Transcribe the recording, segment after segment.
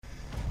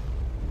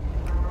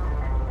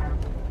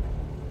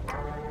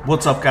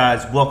What's up,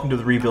 guys? Welcome to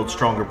the Rebuild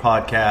Stronger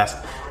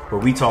podcast,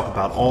 where we talk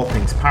about all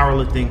things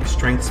powerlifting,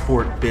 strength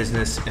sport,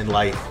 business, and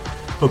life.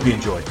 Hope you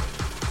enjoy.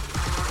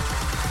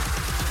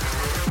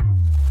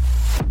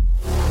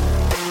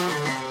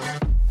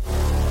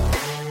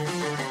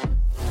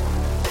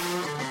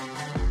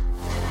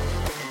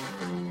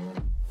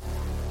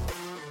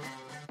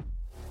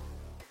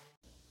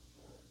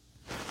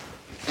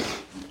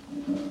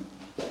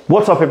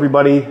 What's up,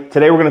 everybody?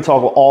 Today we're going to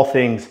talk about all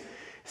things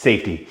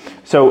safety.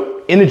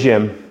 So in the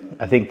gym,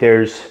 I think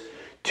there's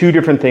two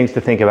different things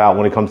to think about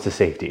when it comes to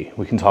safety.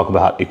 We can talk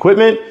about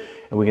equipment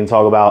and we can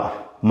talk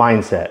about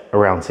mindset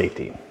around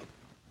safety.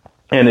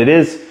 And it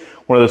is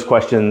one of those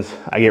questions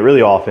I get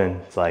really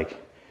often. It's like,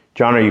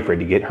 John, are you afraid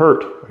to get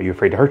hurt? Are you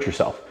afraid to hurt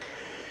yourself?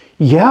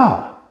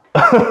 Yeah.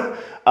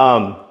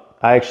 I'll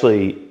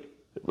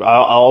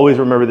always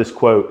remember this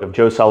quote of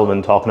Joe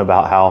Sullivan talking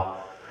about how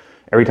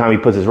every time he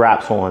puts his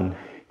wraps on,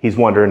 he's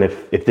wondering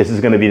if this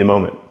is going to be the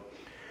moment.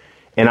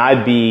 And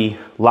I'd be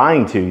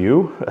lying to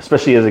you,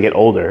 especially as I get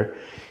older,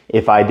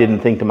 if I didn't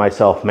think to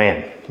myself,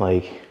 man,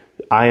 like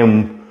I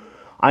am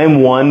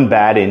one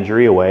bad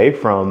injury away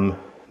from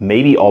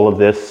maybe all of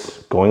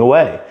this going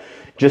away.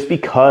 Just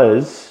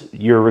because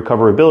your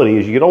recoverability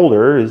as you get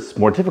older is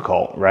more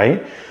difficult,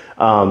 right?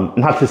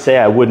 Not to say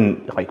I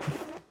wouldn't like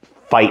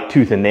fight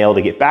tooth and nail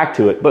to get back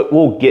to it, but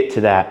we'll get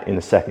to that in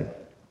a second.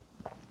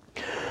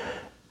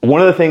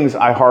 One of the things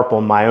I harp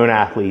on my own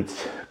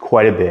athletes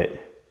quite a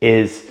bit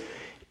is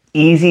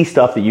easy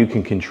stuff that you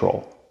can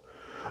control.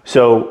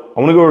 So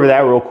I want to go over that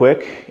real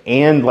quick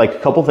and like a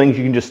couple things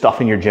you can just stuff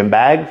in your gym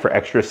bag for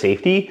extra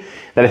safety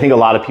that I think a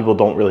lot of people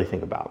don't really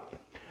think about.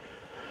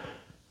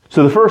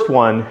 So the first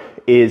one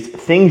is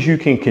things you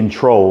can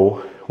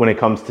control when it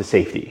comes to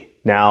safety.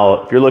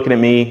 Now, if you're looking at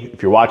me,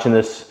 if you're watching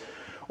this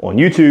on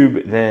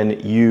YouTube, then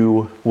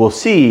you will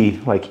see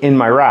like in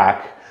my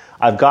rack,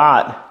 I've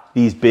got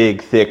these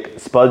big,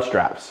 thick spud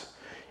straps.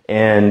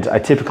 And I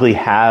typically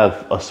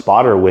have a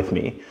spotter with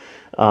me.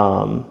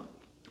 Those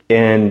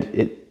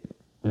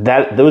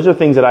are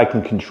things that I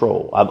can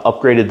control. I've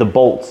upgraded the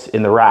bolts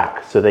in the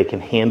rack so they can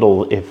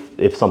handle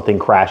if something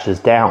crashes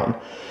down.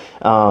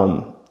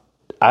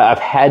 I've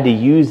had to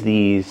use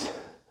these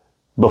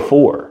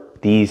before,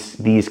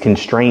 these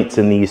constraints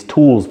and these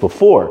tools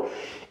before,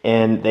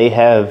 and they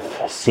have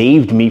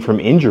saved me from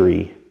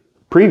injury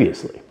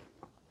previously.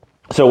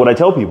 So what I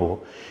tell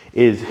people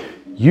is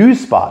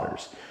use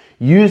spotters,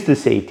 use the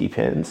safety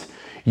pins,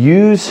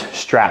 use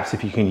straps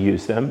if you can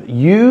use them,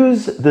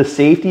 use the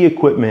safety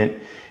equipment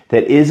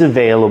that is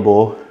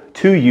available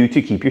to you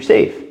to keep you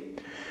safe.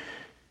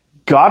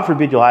 God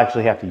forbid you'll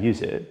actually have to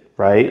use it,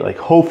 right? Like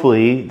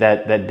hopefully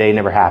that day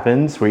never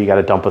happens where you got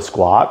to dump a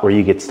squat, where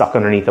you get stuck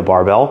underneath a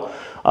barbell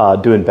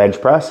doing bench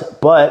press.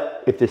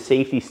 But if the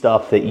safety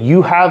stuff that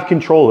you have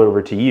control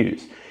over to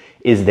use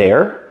is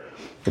there,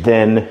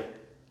 then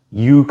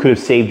you could have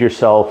saved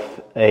yourself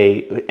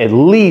at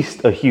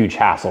least a huge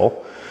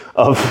hassle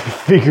of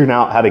figuring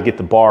out how to get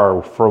the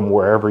bar from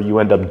wherever you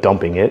end up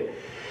dumping it.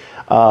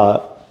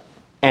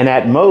 And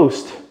at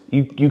most,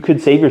 you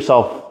could save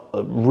yourself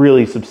a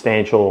really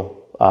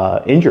substantial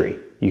injury.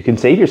 You can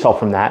save yourself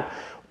from that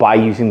by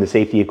using the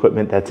safety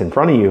equipment that's in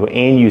front of you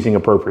and using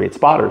appropriate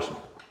spotters.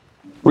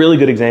 Really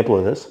good example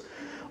of this.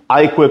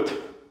 I compete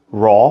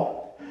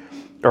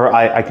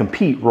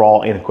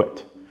raw and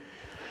equipped.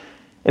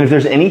 And if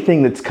there's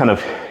anything that's kind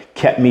of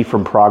kept me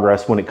from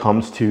progress when it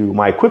comes to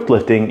my equipped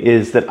lifting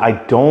is that I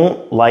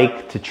don't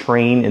like to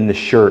train in the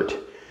shirt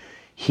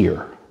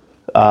here.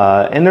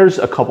 And there's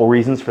a couple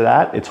reasons for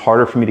that. It's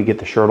harder for me to get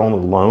the shirt on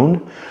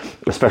alone,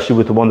 especially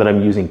with the one that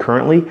I'm using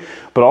currently.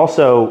 But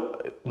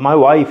also my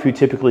wife, who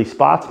typically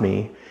spots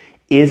me,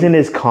 isn't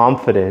as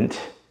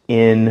confident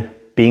in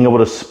being able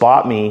to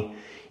spot me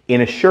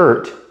in a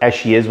shirt as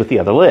she is with the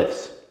other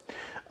lifts.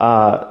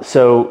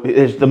 So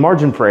the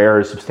margin for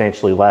error is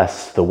substantially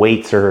less. The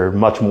weights are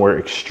much more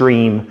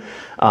extreme.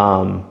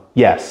 I'm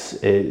raw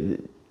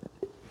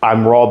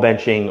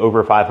benching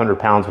over 500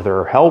 pounds with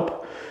her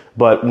help,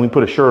 but when we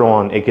put a shirt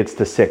on, it gets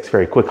to 6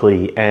 very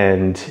quickly,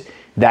 and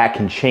that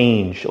can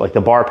change, like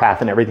the bar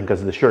path and everything because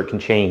of the shirt can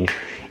change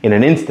in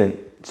an instant.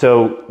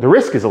 So the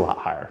risk is a lot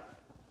higher.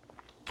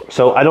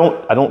 So I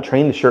don't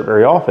train the shirt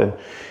very often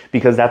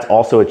because that's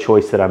also a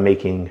choice that I'm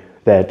making,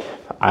 that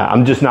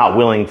I'm just not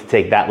willing to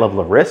take that level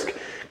of risk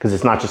because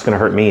it's not just going to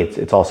hurt me,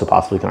 it's also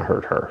possibly going to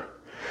hurt her.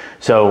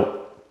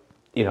 So,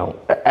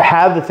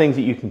 have the things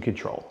that you can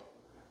control.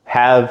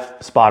 Have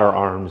spotter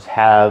arms,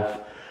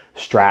 have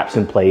straps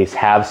in place,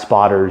 have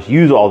spotters,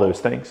 use all those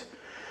things.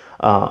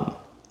 And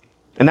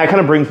that kind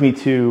of brings me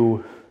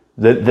to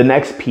the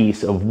next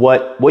piece of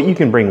what you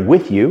can bring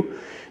with you,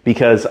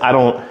 because I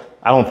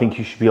don't think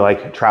you should be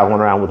like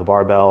traveling around with a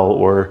barbell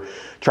or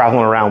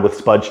traveling around with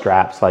spud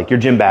straps. Like your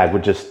gym bag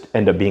would just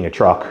end up being a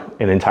truck,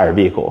 an entire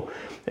vehicle,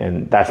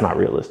 and that's not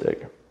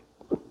realistic.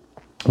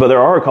 But there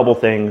are a couple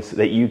things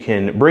that you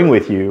can bring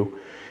with you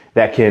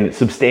that can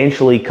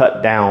substantially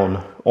cut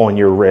down on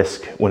your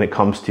risk when it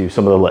comes to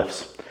some of the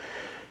lifts.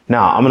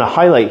 Now, I'm going to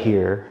highlight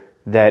here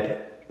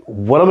that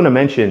what I'm going to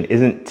mention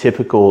isn't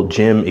typical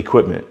gym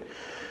equipment.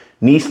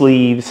 Knee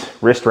sleeves,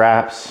 wrist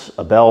wraps,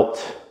 a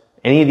belt,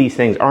 any of these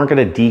things aren't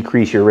going to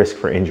decrease your risk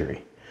for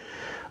injury.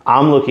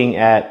 I'm looking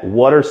at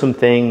what are some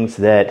things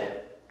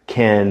that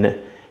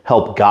can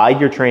help guide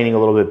your training a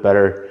little bit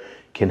better,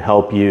 can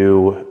help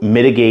you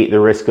mitigate the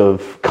risk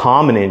of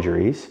common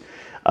injuries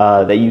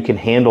that you can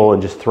handle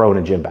and just throw in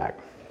a gym bag.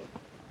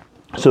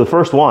 So the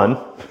first one,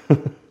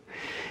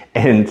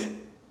 and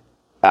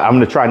I'm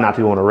going to try not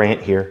to go on a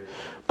rant here,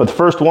 but the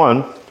first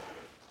one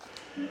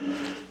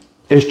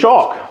is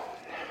chalk.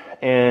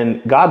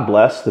 And God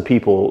bless the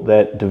people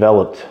that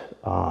developed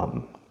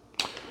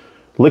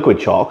liquid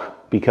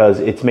chalk, because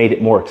it's made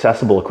it more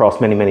accessible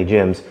across many, many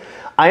gyms.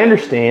 I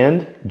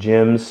understand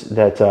gyms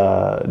that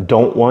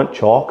don't want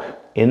chalk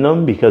in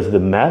them because of the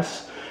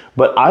mess,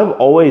 but I've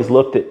always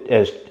looked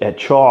at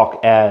chalk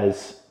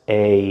as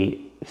a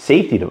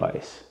safety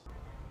device.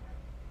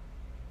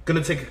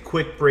 Gonna take a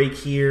quick break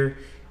here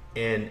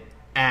and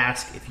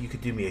ask if you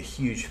could do me a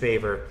huge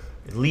favor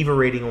and leave a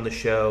rating on the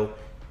show.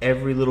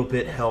 Every little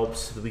bit helps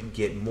so that we can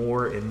get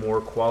more and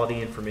more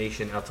quality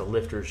information out to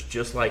lifters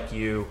just like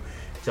you,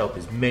 to help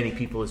as many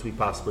people as we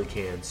possibly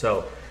can.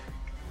 So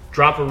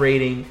drop a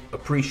rating.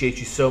 Appreciate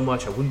you so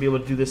much. I wouldn't be able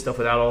to do this stuff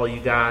without all of you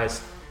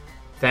guys.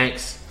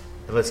 Thanks,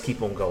 and let's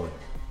keep on going.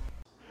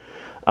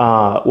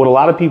 What a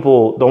lot of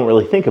people don't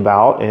really think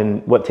about,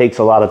 and what takes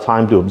a lot of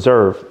time to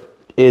observe,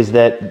 is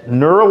that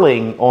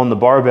knurling on the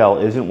barbell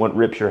isn't what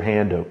rips your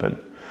hand open.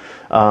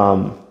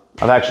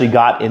 I've actually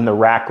got in the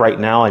rack right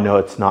now, I know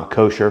it's not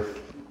kosher,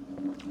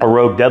 a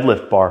Rogue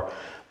deadlift bar,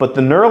 but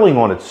the knurling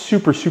on it's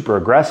super, super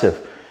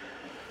aggressive.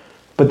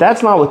 But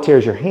that's not what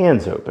tears your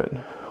hands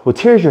open. What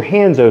tears your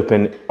hands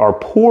open are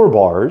pour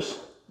bars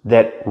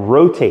that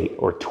rotate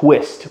or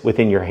twist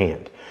within your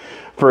hand.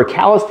 For a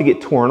callus to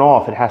get torn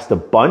off, it has to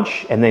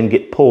bunch and then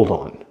get pulled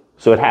on.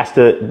 So it has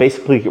to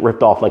basically get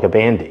ripped off like a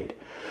Band-Aid.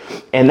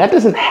 And that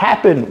doesn't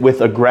happen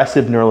with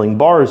aggressive knurling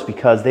bars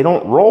because they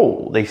don't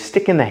roll. They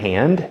stick in the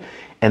hand,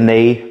 and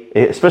they,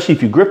 especially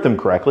if you grip them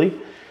correctly,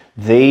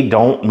 they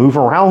don't move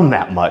around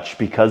that much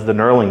because the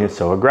knurling is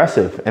so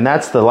aggressive. And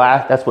that's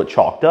what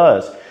chalk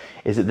does,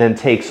 is it then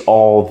takes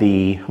all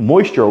the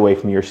moisture away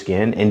from your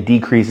skin and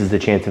decreases the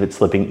chance of it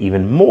slipping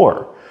even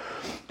more.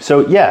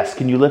 So yes,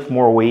 can you lift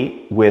more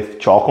weight with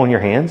chalk on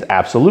your hands?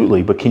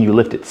 Absolutely. But can you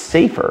lift it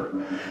safer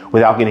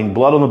without getting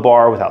blood on the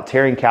bar, without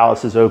tearing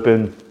calluses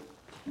open,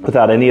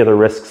 without any other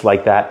risks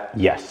like that?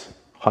 Yes,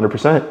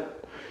 100%.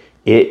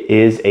 It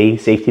is a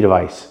safety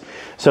device.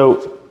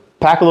 So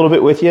pack a little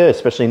bit with you,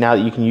 especially now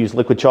that you can use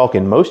liquid chalk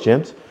in most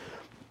gyms.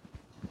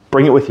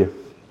 Bring it with you.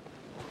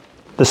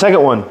 The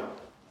second one,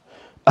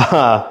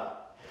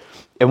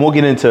 and we'll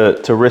get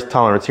into risk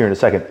tolerance here in a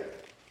second,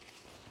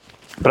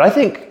 but I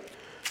think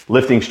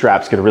lifting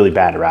straps get a really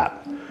bad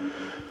rap.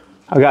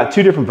 I've got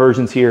two different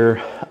versions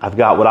here. I've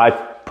got what I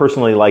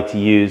personally like to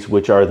use,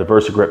 which are the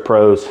VersaGrip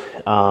Pros,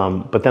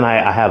 but then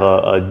I have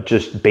a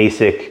just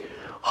basic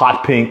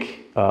hot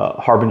pink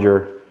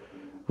Harbinger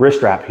wrist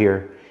strap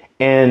here.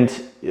 And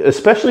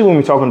especially when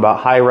we're talking about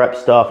high rep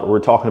stuff, or we're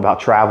talking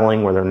about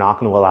traveling where they're not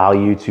going to allow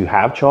you to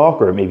have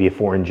chalk, or maybe a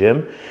foreign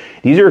gym,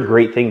 these are a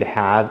great thing to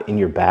have in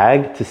your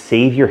bag to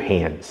save your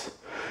hands.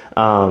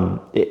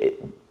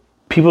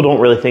 People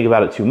don't really think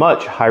about it too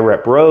much. High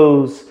rep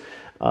rows,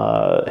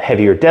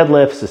 heavier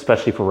deadlifts,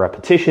 especially for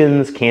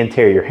repetitions, can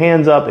tear your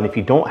hands up. And if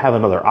you don't have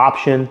another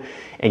option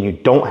and you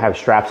don't have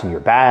straps in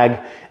your bag,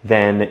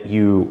 then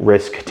you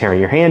risk tearing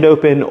your hand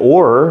open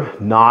or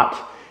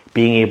not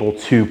being able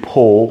to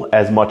pull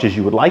as much as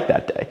you would like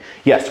that day.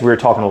 Yes, we were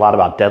talking a lot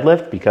about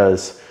deadlift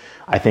because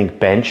I think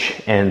bench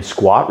and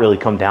squat really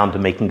come down to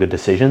making good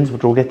decisions,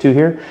 which we'll get to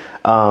here.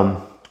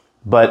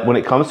 But when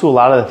it comes to a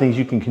lot of the things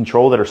you can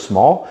control that are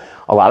small,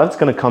 a lot of it's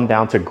going to come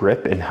down to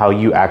grip and how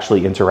you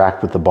actually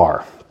interact with the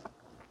bar.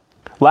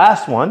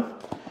 Last one,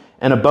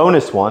 and a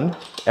bonus one.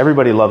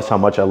 Everybody loves how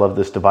much I love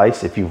this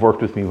device if you've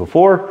worked with me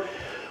before,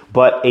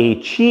 but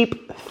a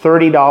cheap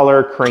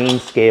 $30 crane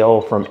scale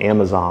from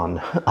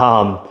Amazon.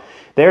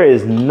 There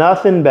is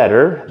nothing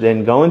better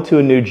than going to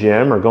a new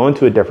gym or going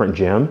to a different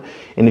gym,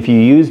 and if you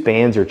use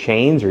bands or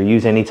chains or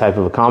use any type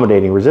of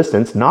accommodating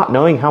resistance, not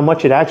knowing how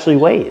much it actually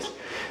weighs.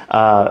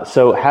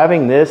 So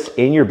having this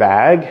in your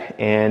bag,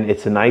 and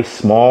it's a nice,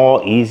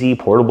 small, easy,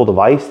 portable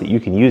device that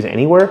you can use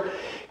anywhere,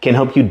 can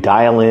help you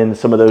dial in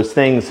some of those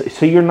things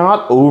so you're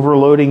not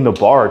overloading the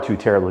bar too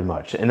terribly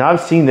much. And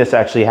I've seen this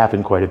actually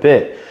happen quite a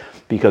bit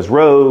because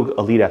Rogue,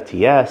 Elite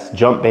FTS,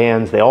 Jump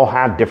bands, they all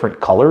have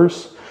different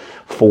colors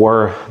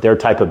for their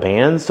type of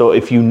bands. So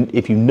if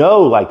you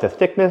know like the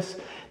thickness,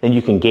 then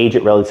you can gauge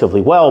it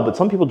relatively well. But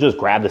some people just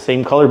grab the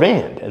same color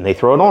band and they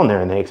throw it on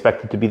there and they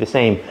expect it to be the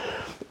same.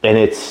 And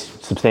it's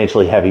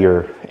substantially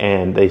heavier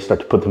and they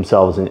start to put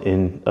themselves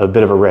in a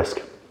bit of a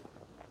risk.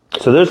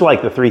 So there's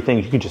like the three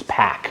things you can just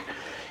pack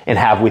and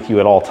have with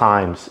you at all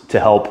times to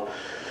help,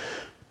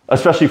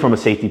 especially from a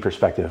safety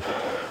perspective.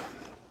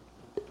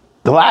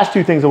 The last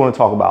two things I want to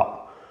talk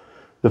about.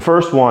 The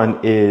first one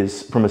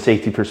is, from a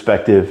safety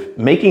perspective,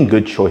 making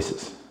good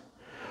choices.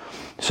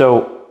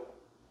 So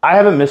I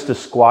haven't missed a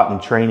squat in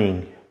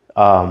training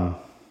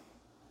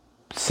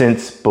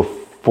since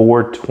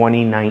before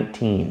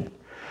 2019.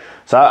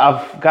 So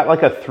I've got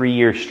like a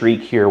 3-year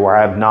streak here where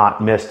I've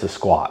not missed a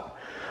squat.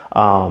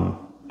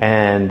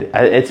 And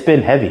it's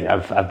been heavy.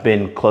 I've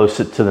been close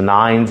to the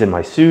 9s in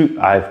my suit.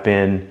 I've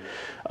been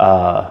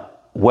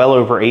well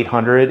over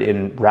 800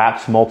 in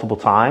reps multiple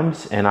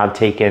times, and I've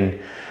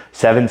taken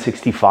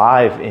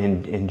 765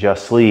 in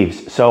just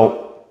sleeves.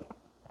 So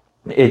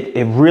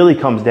it really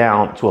comes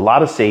down to a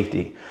lot of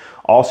safety,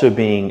 also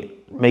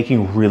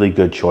making really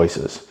good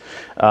choices.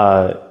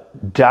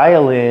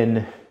 Dial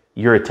in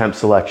your attempt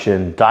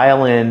selection,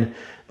 dial in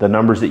the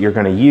numbers that you're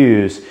going to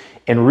use,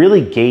 and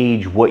really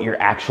gauge what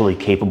you're actually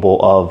capable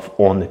of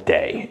on the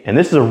day. And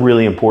this is a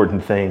really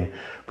important thing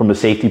from a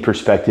safety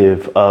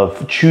perspective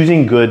of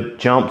choosing good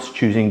jumps,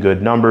 choosing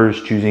good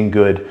numbers, choosing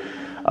good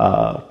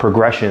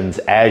progressions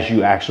as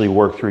you actually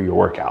work through your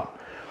workout.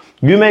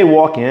 You may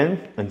walk in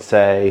and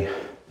say,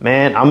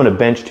 man, I'm going to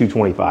bench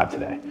 225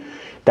 today.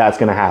 That's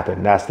going to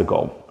happen. That's the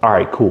goal. All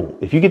right, cool.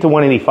 If you get to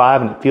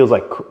 185 and it feels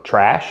like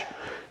trash,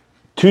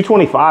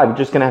 225, you're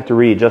just going to have to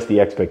readjust the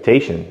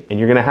expectation, and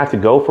you're going to have to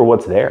go for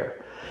what's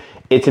there.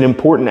 It's an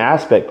important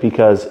aspect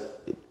because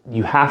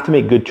you have to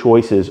make good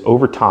choices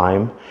over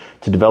time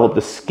to develop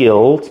the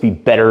skill to be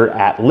better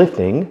at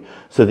lifting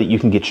so that you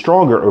can get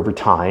stronger over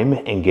time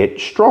and get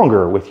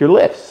stronger with your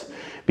lifts.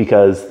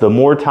 Because the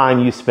more time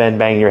you spend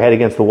banging your head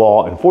against the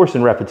wall and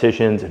forcing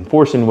repetitions and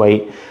forcing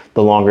weight,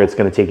 the longer it's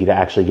going to take you to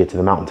actually get to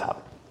the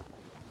mountaintop.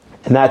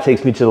 And that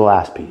takes me to the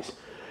last piece.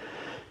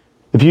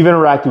 If you've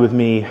interacted with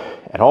me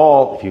at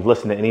all, if you've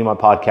listened to any of my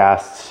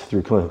podcasts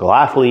through Clinical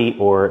Athlete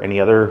or any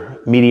other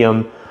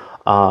medium,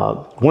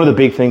 one of the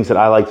big things that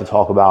I like to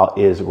talk about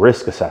is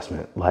risk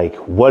assessment. Like,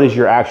 what is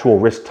your actual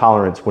risk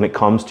tolerance when it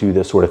comes to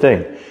this sort of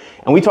thing?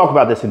 And we talk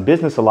about this in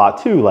business a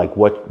lot too, like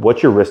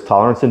what's your risk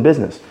tolerance in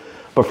business?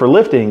 But for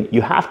lifting,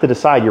 you have to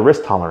decide your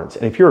risk tolerance.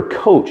 And if you're a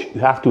coach, you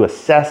have to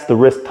assess the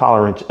risk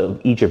tolerance of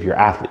each of your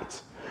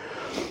athletes.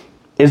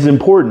 It's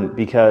important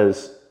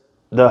because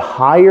the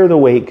higher the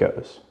weight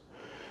goes,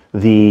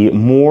 the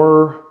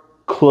more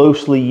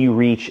closely you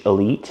reach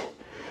elite,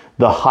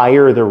 the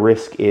higher the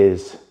risk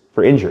is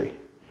for injury.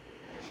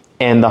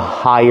 And the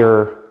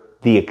higher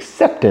the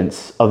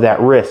acceptance of that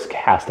risk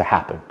has to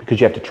happen,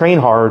 because you have to train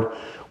hard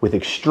with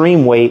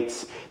extreme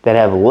weights that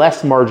have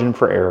less margin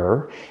for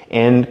error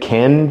and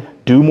can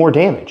do more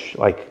damage.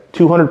 Like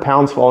 200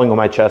 pounds falling on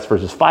my chest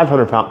versus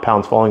 500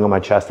 pounds falling on my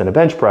chest in a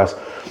bench press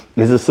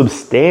is a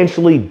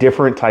substantially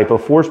different type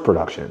of force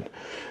production.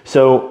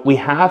 So we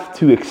have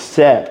to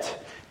accept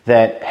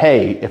that,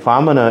 hey, if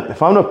I'm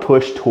gonna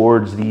push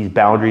towards these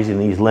boundaries and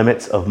these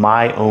limits of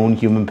my own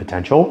human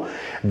potential,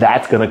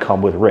 that's gonna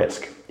come with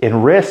risk.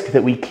 And risk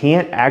that we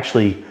can't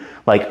actually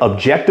like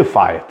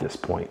objectify at this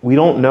point. We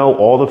don't know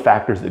all the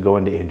factors that go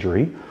into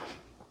injury.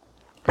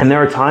 And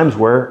there are times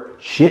where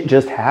shit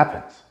just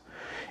happens.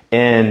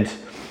 And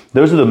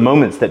those are the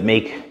moments that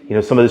make,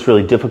 some of this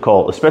really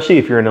difficult, especially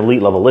if you're an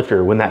elite level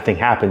lifter. When that thing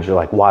happens, you're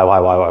like,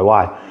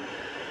 why?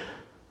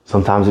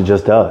 Sometimes it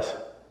just does.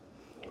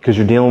 Because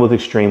you're dealing with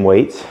extreme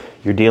weights,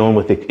 you're dealing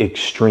with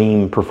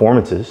extreme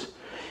performances.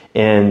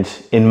 And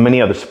in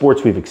many other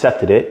sports, we've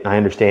accepted it. I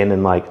understand,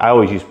 and I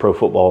always use pro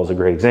football as a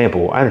great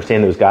example. I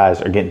understand those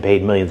guys are getting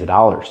paid millions of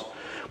dollars,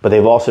 but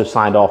they've also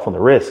signed off on the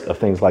risk of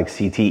things like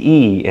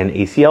CTE and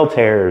ACL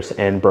tears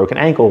and broken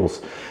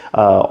ankles,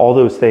 all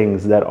those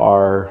things that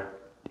are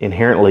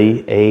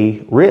inherently a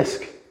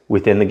risk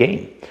within the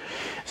game.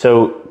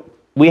 So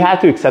we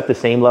have to accept the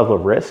same level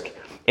of risk.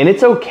 And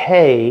it's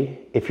okay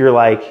if you're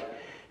like,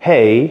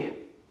 hey,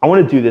 I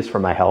want to do this for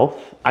my health.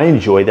 I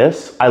enjoy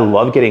this. I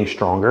love getting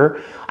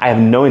stronger. I have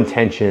no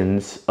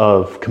intentions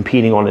of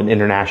competing on an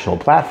international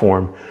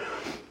platform.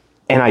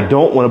 And I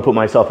don't want to put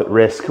myself at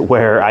risk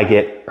where I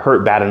get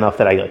hurt bad enough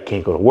that I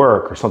can't go to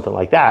work or something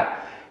like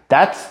that.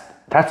 That's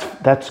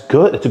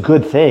good. It's a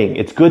good thing.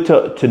 It's good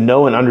to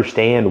know and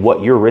understand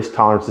what your risk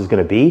tolerance is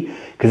going to be,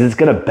 because it's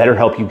going to better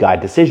help you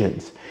guide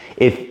decisions.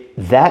 If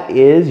that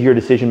is your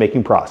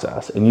decision-making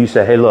process and you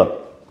say, hey, look,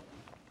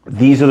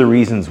 these are the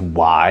reasons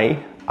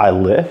why I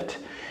lift.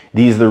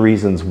 These are the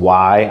reasons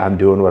why I'm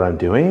doing what I'm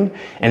doing.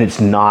 And it's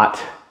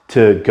not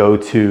to go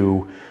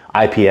to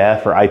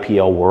IPF or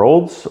IPL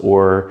Worlds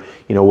or,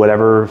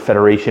 whatever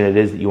federation it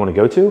is that you want to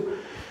go to.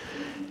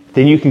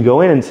 Then you can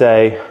go in and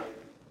say,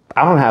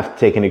 I don't have to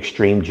take an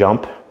extreme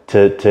jump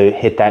to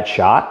hit that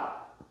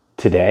shot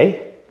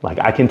today. Like,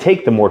 I can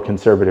take the more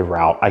conservative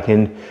route. I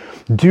can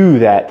do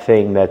that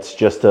thing that's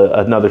just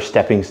another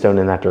stepping stone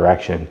in that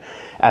direction,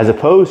 as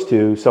opposed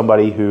to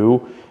somebody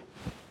who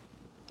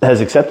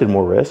has accepted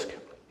more risk.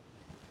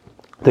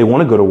 They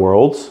want to go to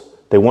Worlds.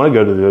 They want to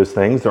go to those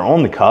things. They're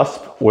on the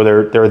cusp, or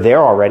they're there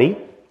already,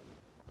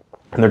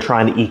 and they're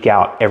trying to eke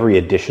out every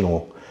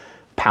additional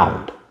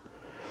pound,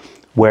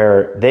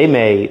 where they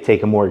may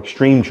take a more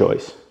extreme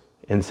choice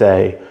and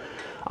say,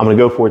 I'm going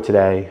to go for it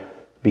today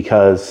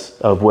because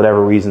of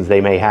whatever reasons they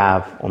may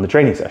have on the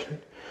training session.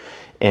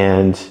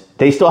 And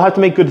they still have to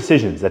make good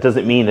decisions. That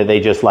doesn't mean that they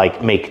just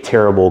like make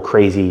terrible,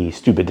 crazy,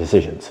 stupid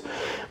decisions.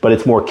 But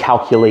it's more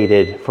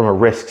calculated from a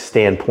risk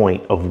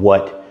standpoint of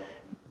what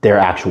their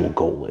actual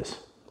goal is.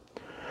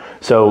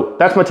 So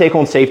that's my take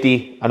on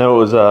safety. I know it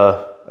was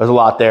a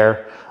lot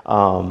there.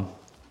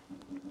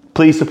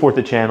 Please support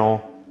the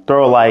channel.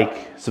 Throw a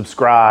like,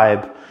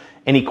 subscribe.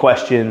 Any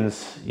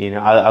questions,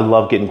 I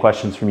love getting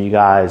questions from you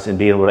guys and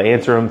being able to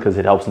answer them because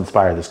it helps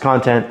inspire this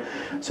content.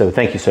 So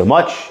thank you so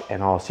much,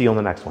 and I'll see you on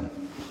the next one.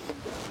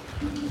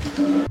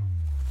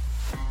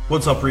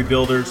 What's up,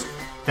 Rebuilders?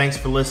 Thanks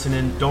for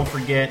listening. Don't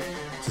forget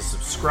to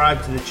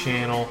subscribe to the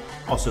channel.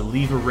 Also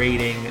leave a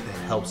rating that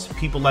helps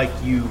people like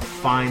you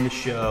find the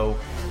show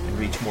and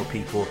reach more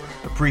people.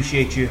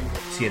 Appreciate you.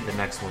 See you at the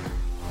next one.